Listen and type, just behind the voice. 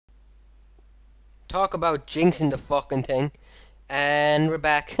Talk about jinxing the fucking thing. And we're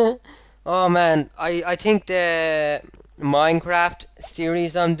back. Oh man, I think the Minecraft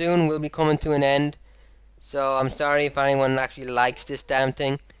series I'm doing will be coming to an end. So I'm sorry if anyone actually likes this damn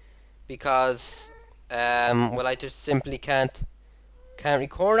thing. Because, well, I just simply can't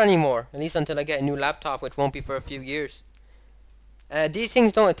record anymore. At least until I get a new laptop, which won't be for a few years. These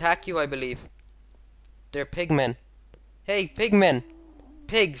things don't attack you, I believe. They're pigmen. Hey, pigmen!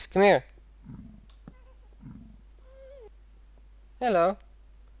 Pigs, come here. Hello.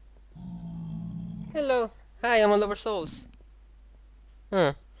 Hello. Hi, I'm a lover Soulz.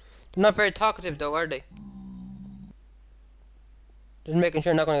 Huh. They're not very talkative though, are they? Just making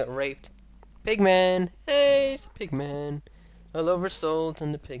sure I'm not gonna get raped. Pigman! Hey, it's a pigman. I love Soulz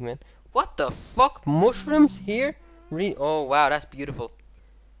and the pigman. What the fuck? Mushrooms here? Oh wow, that's beautiful.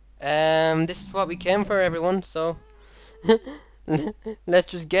 This is what we came for, everyone, so let's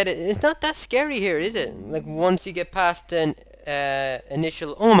just get it. It's not that scary here, is it? Like once you get past an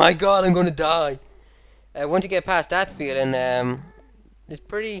initial oh my god, I'm gonna die. Once you get past that feeling, it's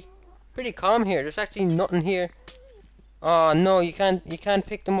pretty calm here. There's actually nothing here. Oh no, you can't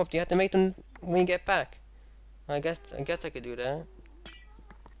pick them up. You have to make them when you get back. I guess I could do that.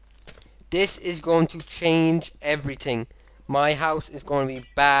 This is going to change everything. My house is going to be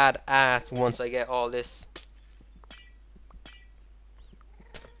badass once I get all this.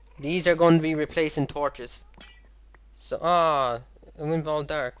 These are going to be replacing torches. So, it went all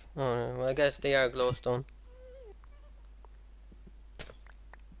dark. Oh, well, I guess they are glowstone.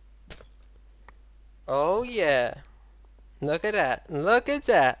 Oh yeah. Look at that. Look at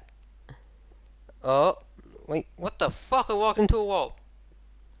that. Oh, wait, what the fuck? I walked into a wall.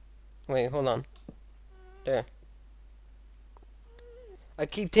 Wait, hold on. There. I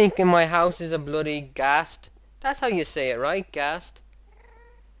keep thinking my house is a bloody ghast. That's how you say it, right? Ghast.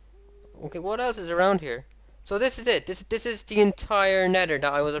 Okay, what else is around here? So this is it. This is the entire Nether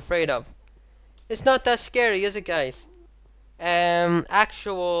that I was afraid of. It's not that scary, is it, guys?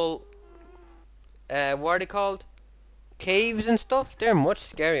 Actual what are they called? Caves and stuff? They're much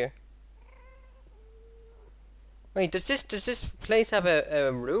scarier. Wait, does this place have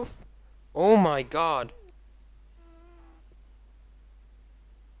a roof? Oh my god.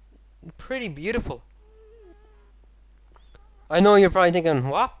 Pretty beautiful. I know you're probably thinking,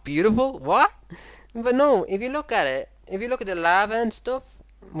 what? Beautiful? What? But no, if you look at it, if you look at the lava and stuff,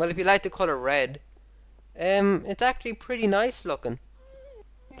 well, if you like the color red, it's actually pretty nice looking.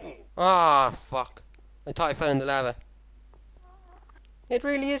 Ah, fuck. I thought I fell in the lava. It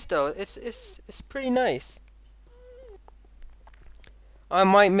really is though. It's pretty nice. I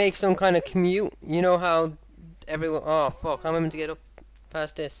might make some kind of commute. You know how everyone... Oh, fuck. How am I meant to get up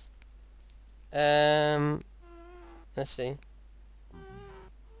past this? Let's see.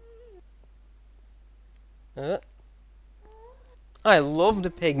 I love the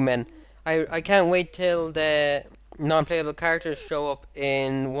pigmen. I can't wait till the non-playable characters show up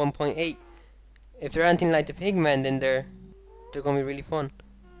in 1.8. If they're anything like the pigmen, then they're gonna be really fun.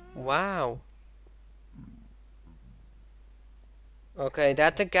 Wow. Okay,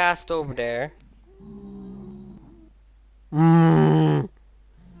 that's a ghast over there. Hmm.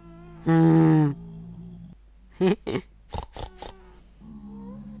 Hmm.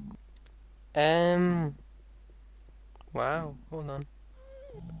 Wow, hold on.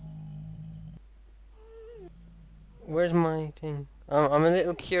 Where's my thing? I'm a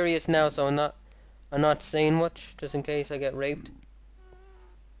little curious now, so I'm not saying much, just in case I get raped.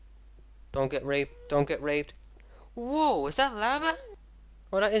 Don't get raped, don't get raped. Whoa, is that lava?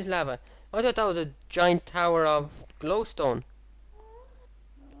 Oh, that is lava. I thought that was a giant tower of glowstone.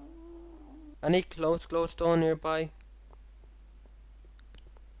 Any close glowstone nearby?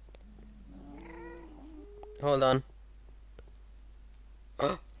 Hold on.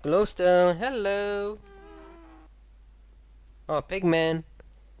 Glowstone, hello. Oh, pigman.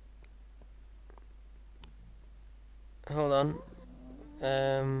 Hold on.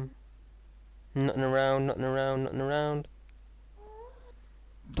 Nothing around, nothing around, nothing around.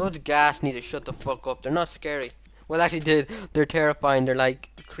 Those ghast need to shut the fuck up. They're not scary. Well, actually, they're terrifying. They're like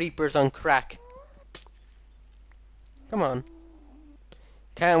creepers on crack. Come on.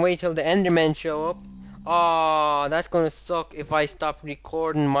 Can't wait till the Endermen show up. Oh, that's gonna suck if I stop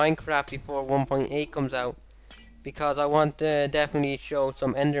recording Minecraft before 1.8 comes out. Because I want to definitely show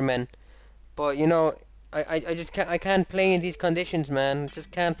some Endermen. But, you know, I just can't play in these conditions, man. I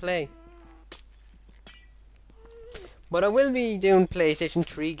just can't play. But I will be doing PlayStation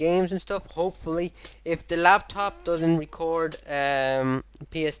 3 games and stuff, hopefully. If the laptop doesn't record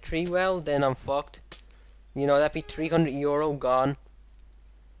PS3 well, then I'm fucked. You know, that'd be €300 gone.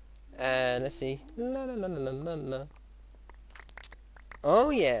 Let's see. La la la la la la.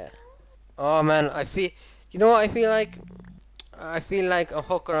 Oh yeah. Oh man, I feel. You know what I feel like? I feel like a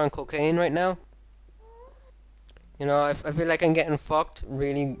hooker on cocaine right now. You know, I feel like I'm getting fucked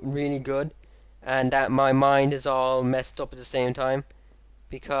really, really good, and that my mind is all messed up at the same time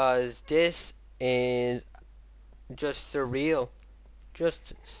because this is just surreal.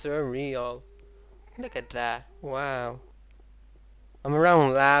 Just surreal. Look at that. Wow. I'm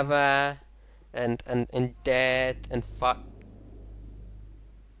around lava and death and fuck.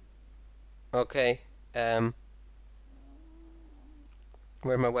 Okay. Where's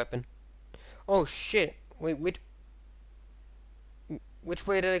my weapon? Oh shit. Wait, which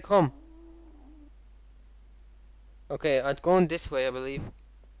way did I come? Okay, I'm going this way, I believe.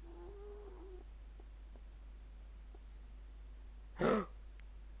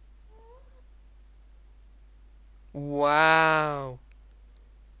 Wow.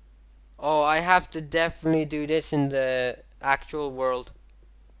 Oh, I have to definitely do this in the actual world.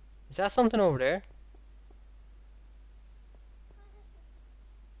 Is that something over there?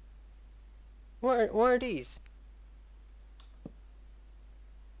 What are these?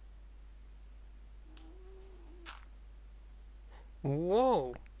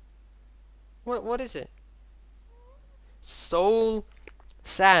 Whoa. What is it? Soul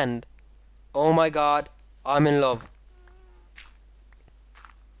Sand. Oh my god. I'm in love.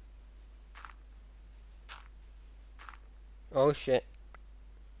 Oh shit.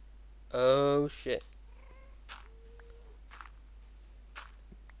 Oh shit.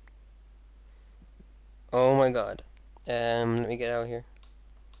 Oh my god. Let me get out here.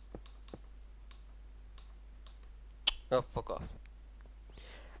 Oh, fuck off.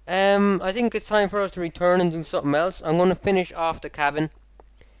 I think it's time for us to return and do something else. I'm going to finish off the cabin.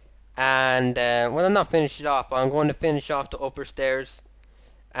 And, well, I'm not finish it off, but I'm going to finish off the upper stairs.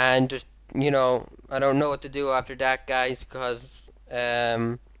 And just, you know, I don't know what to do after that, guys, because,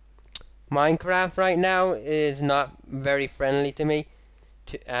 Minecraft right now is not very friendly to me.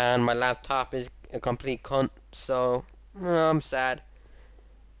 And my laptop is a complete cunt, so, I'm sad.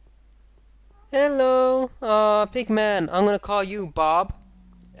 Hello, Pigman. I'm gonna call you Bob.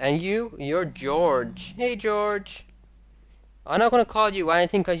 And you're George. Hey, George. I'm not gonna call you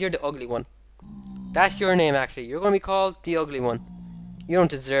anything because you're the ugly one. That's your name, actually. You're gonna be called the ugly one. You don't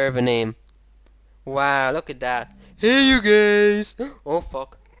deserve a name. Wow, look at that. Hey, you guys. Oh,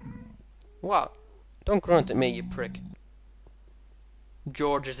 fuck. What? Don't grunt at me, you prick.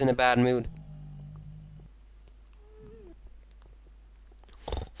 George is in a bad mood.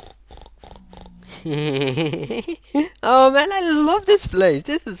 Oh man, I love this place.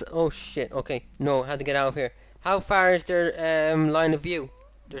 This is... Oh shit. Okay, no, I had to get out of here. How far is their line of view?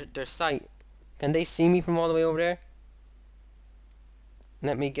 Their sight. Can they see me from all the way over there?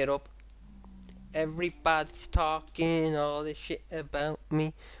 Let me get up. Everybody's talking all this shit about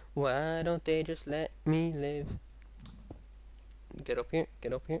me. Why don't they just let me live? Get up here,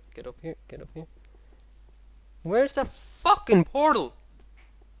 get up here, get up here, get up here. Where's the fucking portal?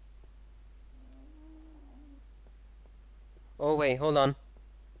 Oh wait, hold on.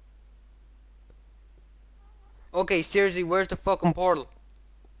 Okay, seriously, where's the fucking portal?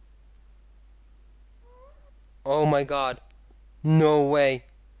 Oh my god. No way.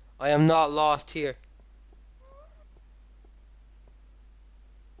 I am not lost here.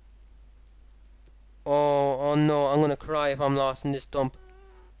 Oh no, I'm gonna cry if I'm lost in this dump.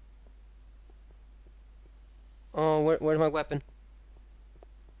 Oh, where's my weapon?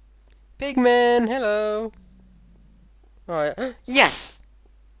 Pigmen, hello. Alright. Yes!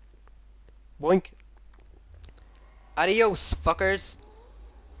 Boink. Adios, fuckers.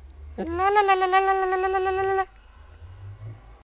 La la la la la la la la la la la.